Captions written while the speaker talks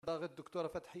الدكتورة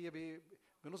فتحية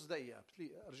بنص دقيقة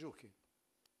أرجوك.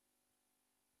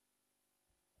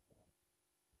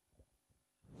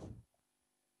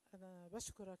 أنا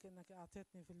بشكرك إنك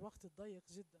أعطيتني في الوقت الضيق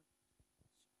جدا.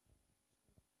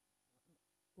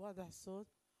 واضح الصوت؟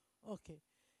 أوكي.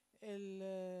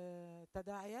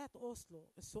 تداعيات أوسلو،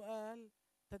 السؤال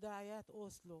تداعيات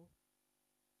أوسلو،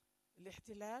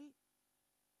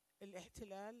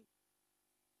 الاحتلال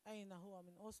أين هو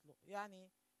من أوسلو؟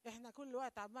 يعني إحنا كل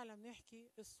وقت عمالنا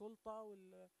بنحكي السلطة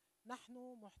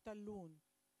نحن محتلون.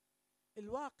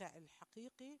 الواقع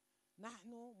الحقيقي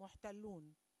نحن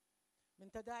محتلون.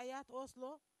 من تداعيات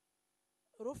أوسلو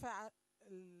رفع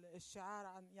الشعار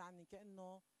عن يعني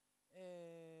كأنه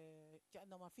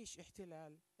ما فيش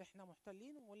احتلال، احنا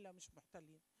محتلين ولا مش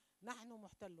محتلين؟ نحن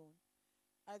محتلون.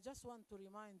 I just want to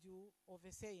remind you of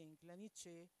a saying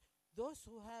لنيتشه: those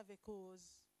who have a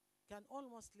cause can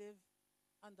almost live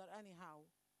under anyhow.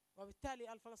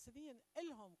 وبالتالي الفلسطينيين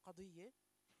لهم قضية،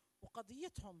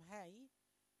 وقضيتهم هاي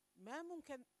ما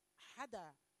ممكن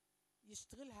حدا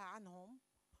يشتغلها عنهم،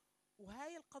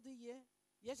 وهاي القضية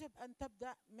يجب أن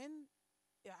تبدأ من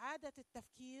إعادة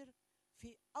التفكير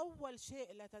في أول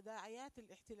شيء لتداعيات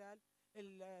الاحتلال،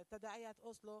 تداعيات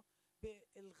أوسلو،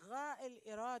 بإلغاء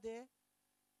الإرادة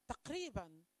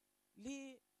تقريبا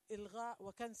لإلغاء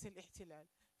وكنس الاحتلال.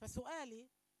 فسؤالي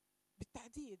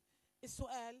بالتحديد،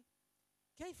 السؤال: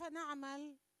 كيف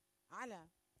نعمل على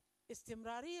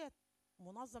استمرارية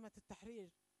منظمة التحرير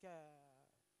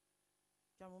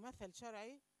كممثل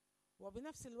شرعي،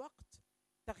 وبنفس الوقت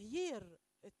تغيير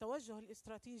التوجه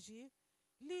الاستراتيجي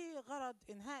لغرض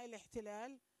إنهاء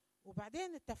الاحتلال،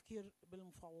 وبعدين التفكير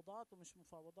بالمفاوضات ومش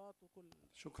مفاوضات وكل.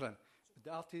 شكرا.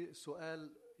 بدي أعطي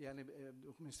سؤال، يعني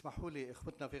يسمحوا لي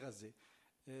إخوتنا في غزة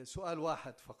سؤال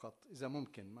واحد فقط إذا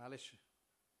ممكن، معلش.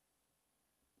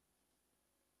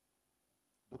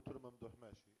 دكتور ممدوح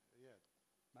ماشي. اياد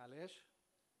معلش.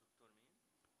 دكتور مين؟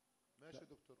 ماشي لا.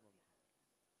 دكتور ممدوح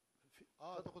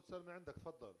تاخذ سؤال من عندك،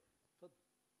 تفضل. تفضل.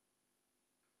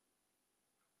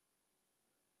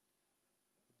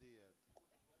 اياد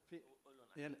في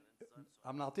يعني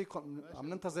عم نعطيكم، عم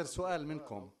ننتظر سؤال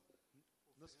منكم.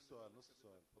 نصف سؤال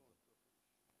تفضل.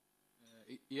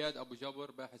 إياد أبو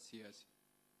جبر، باحث سياسي.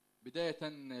 بداية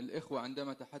الإخوة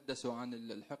عندما تحدثوا عن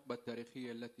الحقبة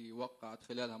التاريخية التي وقعت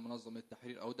خلالها منظمة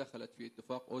التحرير أو دخلت في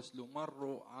اتفاق أوسلو،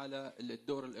 مروا على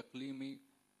الدور الإقليمي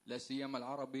لا سيما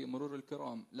العربي مرور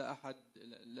الكرام.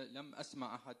 لم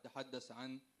أسمع أحد تحدث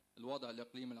عن الوضع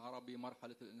الإقليمي العربي،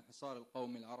 مرحلة الانحصار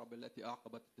القومي العربي التي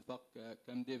أعقبت اتفاق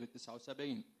كامب ديفيد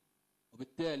 79.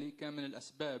 وبالتالي كان من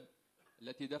الأسباب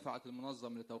التي دفعت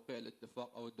المنظمة لتوقيع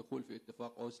الاتفاق أو الدخول في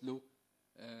اتفاق أوسلو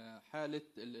حالة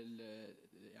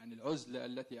يعني العزلة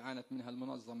التي عانت منها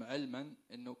المنظمة، علما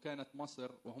أنه كانت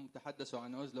مصر، وهم تحدثوا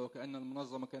عن عزلة وكأن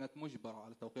المنظمة كانت مجبرة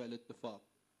على توقيع الاتفاق،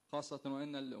 خاصة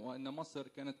وأن مصر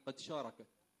كانت قد شاركت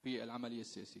في العملية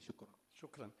السياسية.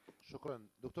 شكرا.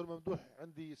 دكتور ممدوح،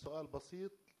 عندي سؤال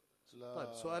بسيط.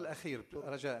 طيب سؤال أخير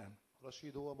رجاء.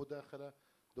 رشيد، هو مداخلة.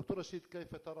 دكتور رشيد،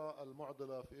 كيف ترى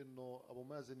المعضلة في أنه أبو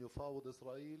مازن يفاوض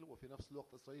إسرائيل وفي نفس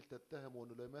الوقت إسرائيل تتهمه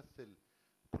أنه لا يمثل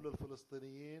كل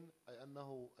الفلسطينيين، أي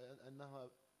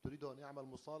أنها تريد أن يعمل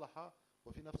مصالحة،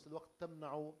 وفي نفس الوقت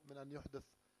تمنعه من أن يحدث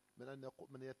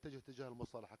من يتجه تجاه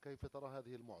المصالحة؟ كيف ترى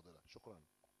هذه المعضلة؟ شكرا.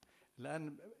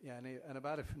 الآن يعني أنا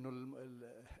بعرف أنه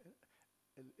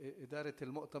إدارة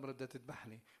المؤتمر بدها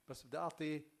تذبحني، بس بدي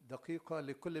أعطي دقيقة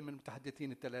لكل من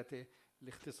المتحدثين الثلاثة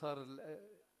لاختصار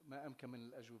ما أمكن من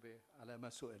الأجوبة على ما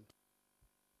سئل.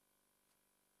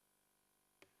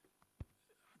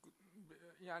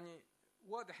 يعني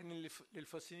واضح ان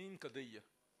للفلسطينيين قضيه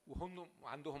وهم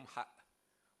عندهم حق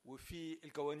وفي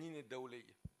القوانين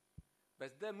الدوليه،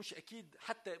 بس ده مش اكيد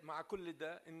حتى مع كل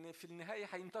ده ان في النهايه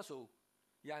هينتصروا.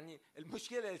 يعني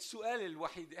المشكله، السؤال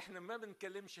الوحيد، احنا ما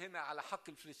بنتكلمش هنا على حق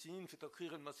الفلسطينيين في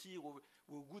تقرير المصير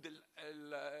ووجود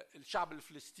الشعب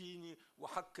الفلسطيني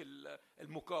وحق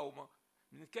المقاومه،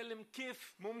 بنتكلم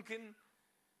كيف ممكن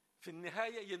في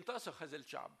النهايه ينتصر هذا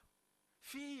الشعب.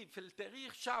 في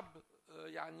التاريخ شعب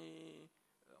يعني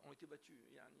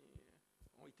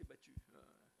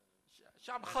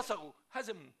شعب خسروا،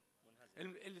 هزموا.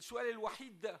 السؤال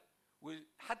الوحيد ده،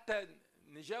 وحتى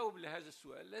نجاوب لهذا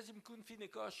السؤال لازم يكون في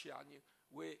نقاش يعني،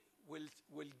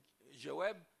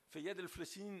 والجواب في يد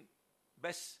الفلسطينيين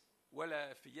بس،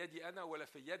 ولا في يدي أنا ولا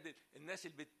في يد الناس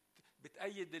اللي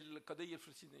بتأيد القضية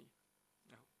الفلسطينية.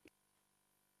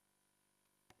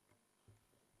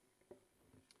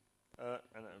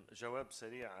 أنا جواب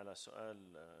سريع على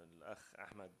سؤال الأخ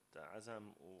أحمد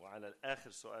عزم، وعلى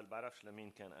آخر سؤال بعرفش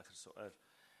لمين كان آخر سؤال.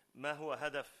 ما هو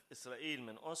هدف إسرائيل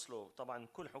من أوسلو؟ طبعا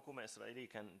كل حكومة إسرائيلية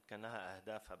كان لها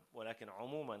أهدافها، ولكن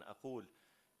عموما أقول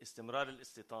استمرار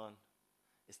الاستيطان،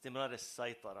 استمرار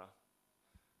السيطرة،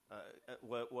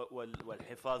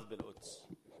 والحفاظ بالقدس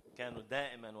كانوا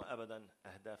دائما وأبدا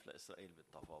أهداف لإسرائيل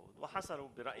بالتفاوض، وحصلوا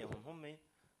برأيهم هم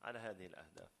على هذه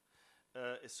الأهداف.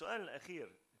 السؤال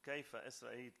الأخير، كيف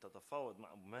إسرائيل تتفاوض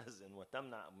مع أبو مازن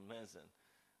وتمنع أبو مازن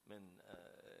من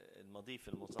المضي في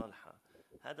المصالحة؟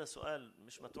 هذا سؤال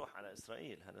مش مطروح على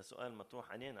إسرائيل، هذا سؤال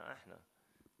مطروح علينا احنا.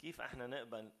 كيف احنا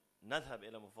نقبل نذهب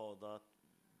إلى مفاوضات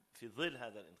في ظل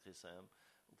هذا الانقسام،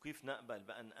 وكيف نقبل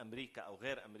بأن أمريكا أو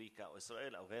غير أمريكا أو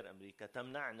إسرائيل أو غير أمريكا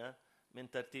تمنعنا من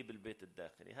ترتيب البيت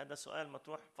الداخلي؟ هذا سؤال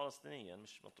مطروح فلسطينيا،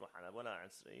 مش مطروح على ولا على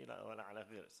إسرائيل ولا على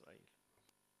غير إسرائيل.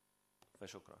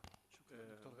 فشكرا.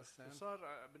 دكتور غسان.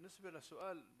 صار بالنسبة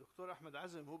لسؤال دكتور أحمد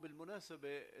عزم، هو بالمناسبة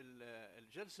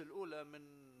الجلسة الأولى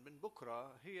من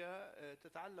بكرة هي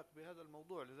تتعلق بهذا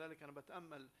الموضوع، لذلك أنا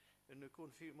بتأمل أنه يكون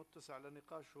في متسع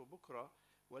لنقاشه بكرة.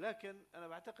 ولكن أنا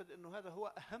بعتقد أنه هذا هو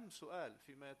أهم سؤال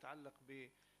فيما يتعلق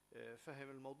بفهم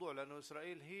الموضوع، لأنه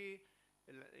إسرائيل هي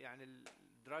يعني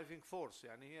الدرايفنج فورس،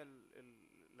 يعني هي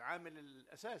العامل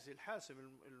الأساسي الحاسم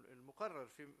المقرر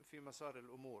في مسار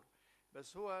الأمور.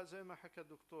 بس هو زي ما حكى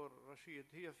الدكتور رشيد،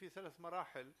 هي في 3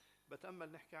 مراحل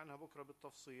بتأمل نحكي عنها بكرة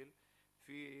بالتفصيل.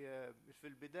 في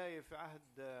البداية في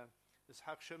عهد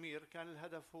إسحاق شمير كان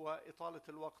الهدف هو إطالة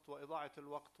الوقت وإضاعة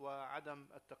الوقت وعدم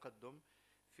التقدم.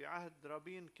 في عهد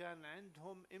رابين كان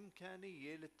عندهم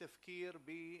إمكانية للتفكير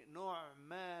بنوع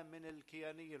ما من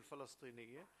الكيانية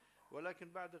الفلسطينية،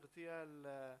 ولكن بعد اغتيال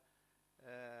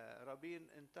رابين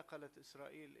انتقلت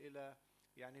إسرائيل إلى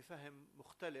يعني فهم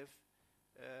مختلف،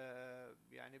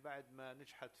 يعني بعد ما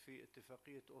نجحت في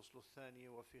اتفاقية أوسلو الثانية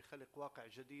وفي خلق واقع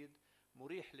جديد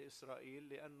مريح لإسرائيل،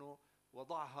 لأنه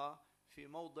وضعها في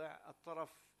موضع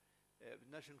الطرف،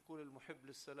 بدناش نقول المحب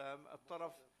للسلام،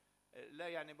 الطرف لا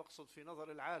يعني بقصد في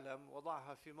نظر العالم،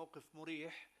 وضعها في موقف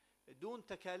مريح دون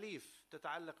تكاليف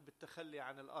تتعلق بالتخلي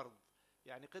عن الأرض.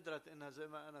 يعني قدرت إنها زي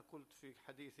ما أنا قلت في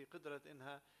حديثي، قدرت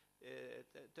إنها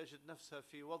تجد نفسها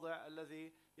في وضع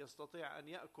الذي يستطيع أن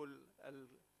يأكل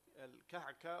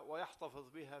الكعكة ويحتفظ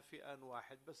بها في آن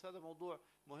واحد. بس هذا موضوع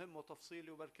مهم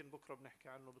وتفصيلي، وبركن بكرة بنحكي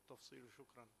عنه بالتفصيل.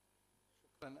 وشكرا.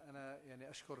 شكرا. أنا يعني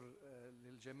أشكر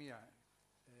للجميع،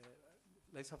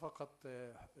 ليس فقط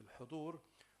الحضور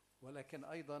ولكن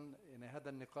أيضا يعني هذا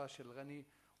النقاش الغني،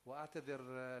 وأعتذر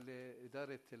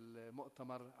لإدارة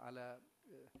المؤتمر على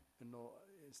أنه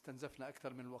استنزفنا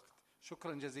أكثر من الوقت.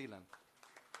 شكرا جزيلا.